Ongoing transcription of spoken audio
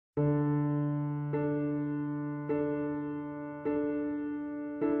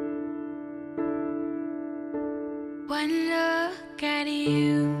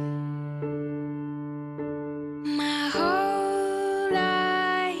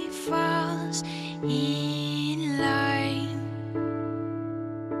in line.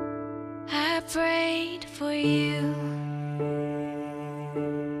 I prayed for you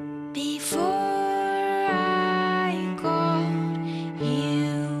before I called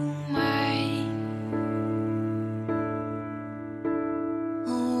you mine.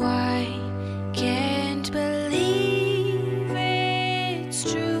 Oh, I can't believe it's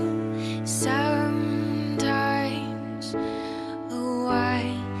true sometimes. Oh,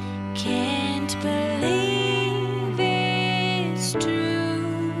 I can't believe it's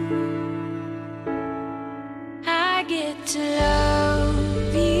true. I get to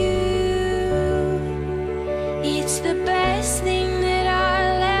love you. It's the best thing that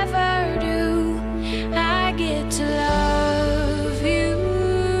I'll ever do. I get to love you.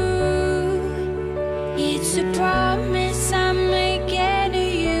 It's a promise I'm making to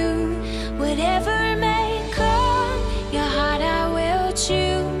you. Whatever may come, your heart I will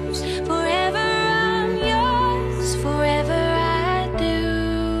choose. Forever I'm yours, forever I do.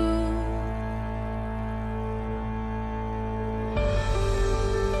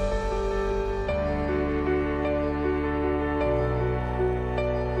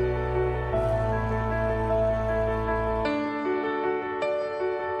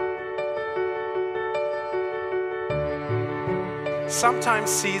 Sometimes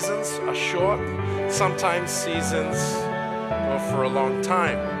seasons are short, sometimes seasons go for a long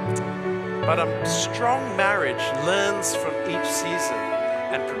time. But a strong marriage learns from each season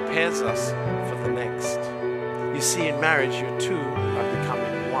and prepares us for the next. You see, in marriage, you two are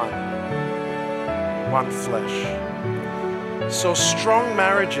becoming one flesh. So strong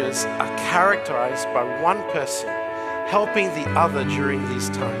marriages are characterized by one person helping the other during these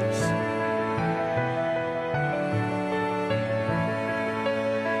times.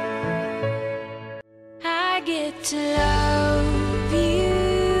 I get to love you.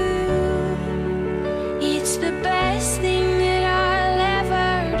 It's the best thing that I'll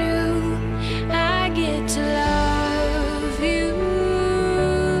ever do. I get to love you.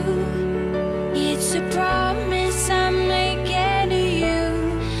 It's a promise I'm making to you.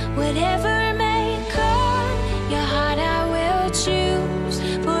 Whatever may come, your heart I will choose.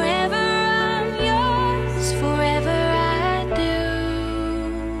 Forever I'm yours, forever I do.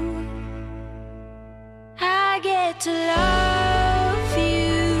 I get to love you.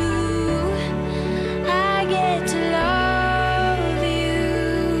 I get to love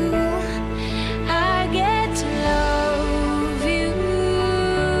you. I get to love you.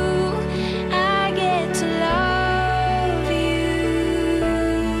 I get to love you.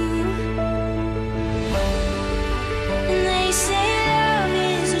 And they say love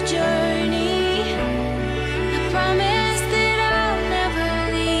is a journey, a promise that I'll never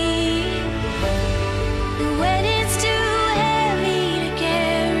leave. And when it's too heavy to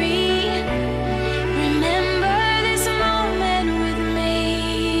carry, remember this moment with me.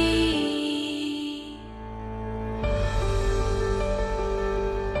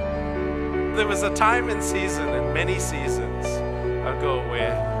 There was a time and season, and many seasons ago,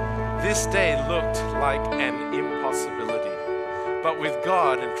 where this day looked like an impossibility. But with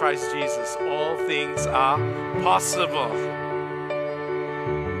God and Christ Jesus, all things are possible.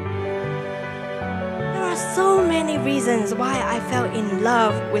 There are so many reasons why I fell in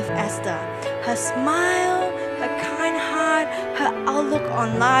love with Esther. Her smile, her kind heart, her outlook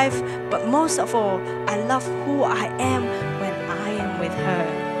on life, but most of all, I love who I am when I am with her.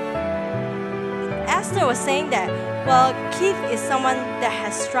 Esther was saying that, well, Keith is someone that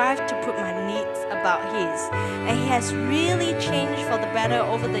has strived to put my needs above his, and he has really changed for the better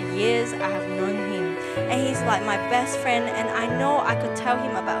over the years I have known him. And he's like my best friend, and I know I could tell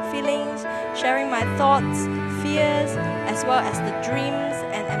him about feelings, sharing my thoughts, fears, as well as the dreams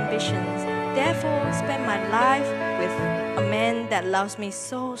and ambitions. Therefore, spend my life with a man that loves me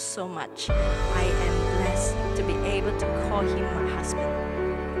so much. I am blessed to be able to call him my husband.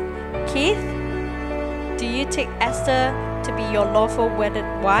 Keith, do you take Esther to be your lawful wedded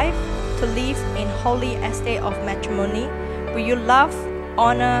wife, to live in holy estate of matrimony? Will you love,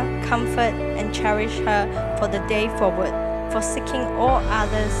 honor, comfort, and cherish her for the day forward, forsaking all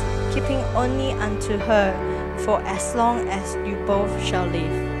others, keeping only unto her, for as long as you both shall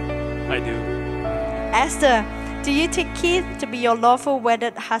live? I do. Esther, do you take Keith to be your lawful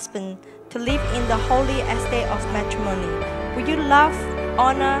wedded husband, to live in the holy estate of matrimony? Will you love,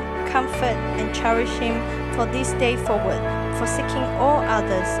 honor, comfort, and cherish him for this day forward, forsaking all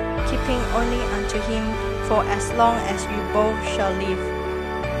others, keeping only unto him, for as long as you both shall live?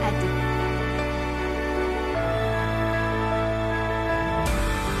 I do.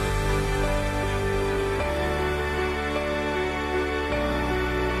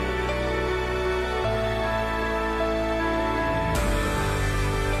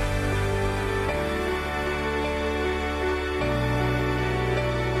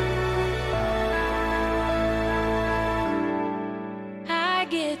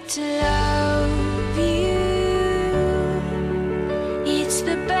 get to love you. It's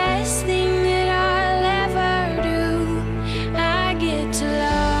the best thing that I'll ever do. I get to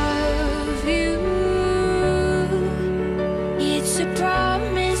love you. It's a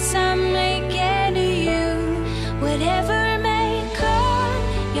promise I'm making to you. Whatever may come,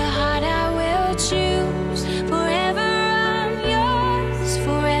 your heart I will choose. Forever I'm yours,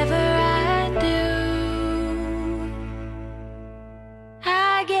 forever I do.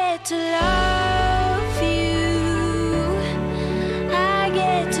 I get to love you. I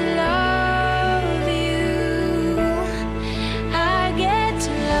get to love you. I get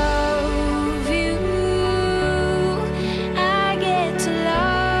to love you. I get to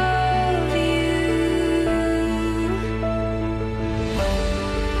love you.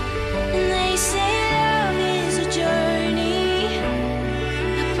 And they say love is a journey,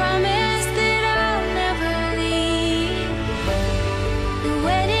 a promise that I'll never leave. And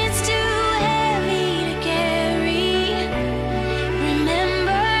when it's too heavy to carry,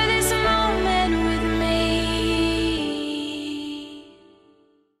 remember this moment with me.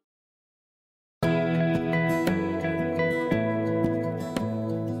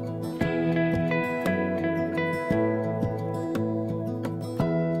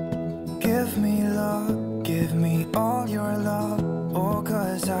 Give me love, give me all your love, oh,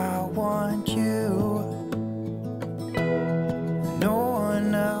 'cause I want you. No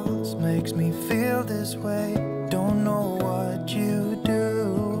one else makes me feel this way, don't know what you do.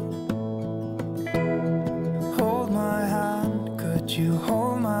 Hold my hand, could you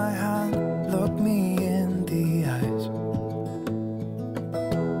hold my hand, look me in the eyes.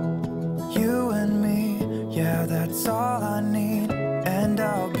 You and me, yeah, that's all I need, and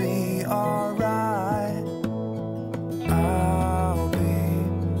I'll be alright. I'll be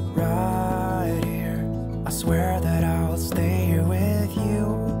right here. I swear that I'll stay here with you.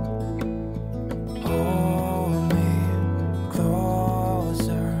 Hold me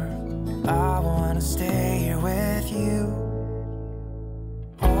closer. I wanna stay here with you.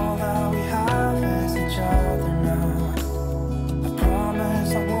 All that we have is each other now. I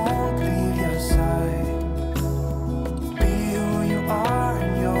promise I won't leave your side. Be who you are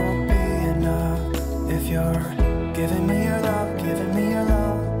and you'll be enough. If you're giving me your love, giving me your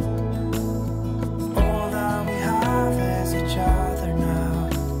love. All that we have is each other now.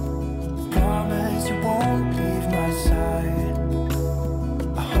 Promise you won't leave my side.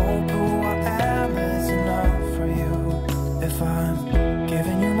 I hope who I am is enough for you. If I'm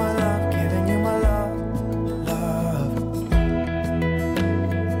giving you my love, giving you my love, love.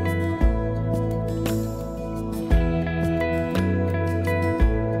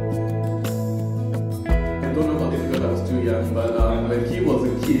 I don't know about this because I was too young, but when he was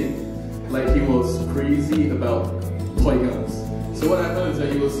a kid, like he was crazy about toy guns. So what happened is that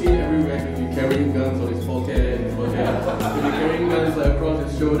you will see it everywhere. He'll be carrying guns on his pocket, he'll be carrying guns like across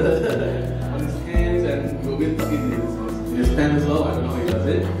his shoulder, on his hands, and he'll be tucked in his pants as well. I don't know how he does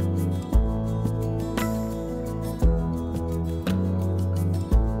it.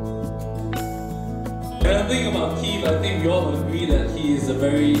 When I think about Keith, I think we all agree that he is a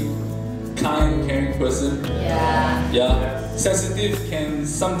very kind, caring person. Yeah. Sensitive can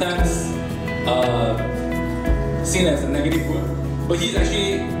sometimes seen as a negative word, but he's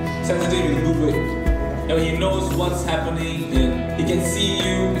actually sensitive in a good way. You know, he knows what's happening, and he can see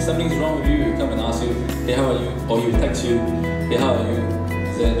you. If something's wrong with you, he'll come and ask you, "Hey, how are you?" Or he'll text you, "Hey, how are you?"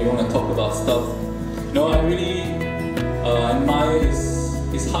 Then you want to talk about stuff. You know, I really admire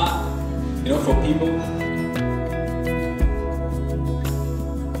his heart. You know, for people.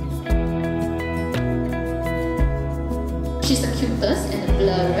 She's the cutest and the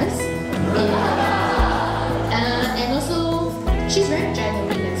blurriest. And also, she's very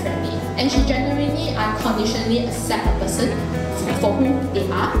genuine and friendly. And she genuinely, unconditionally accepts a person for who they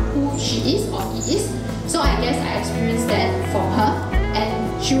are, who she is or he is. So I guess I experienced that from her.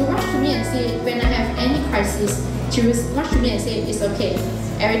 And she will rush to me and say, when I have any crisis, she will rush to me and say, it's okay,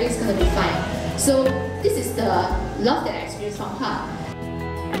 everything's gonna be fine. So this is the love that I experienced from her.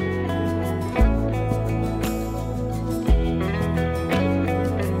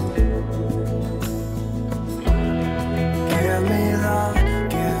 Give me love,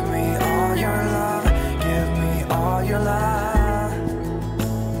 give me all your love, give me all your love.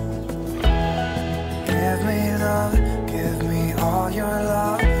 Give me love, give me all your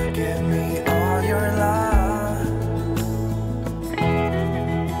love, give me all your love.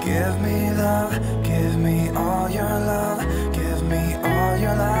 Give me love, give me all your love, give me all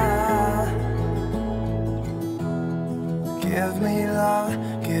your love. Give me love,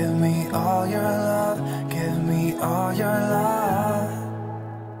 give me all your love.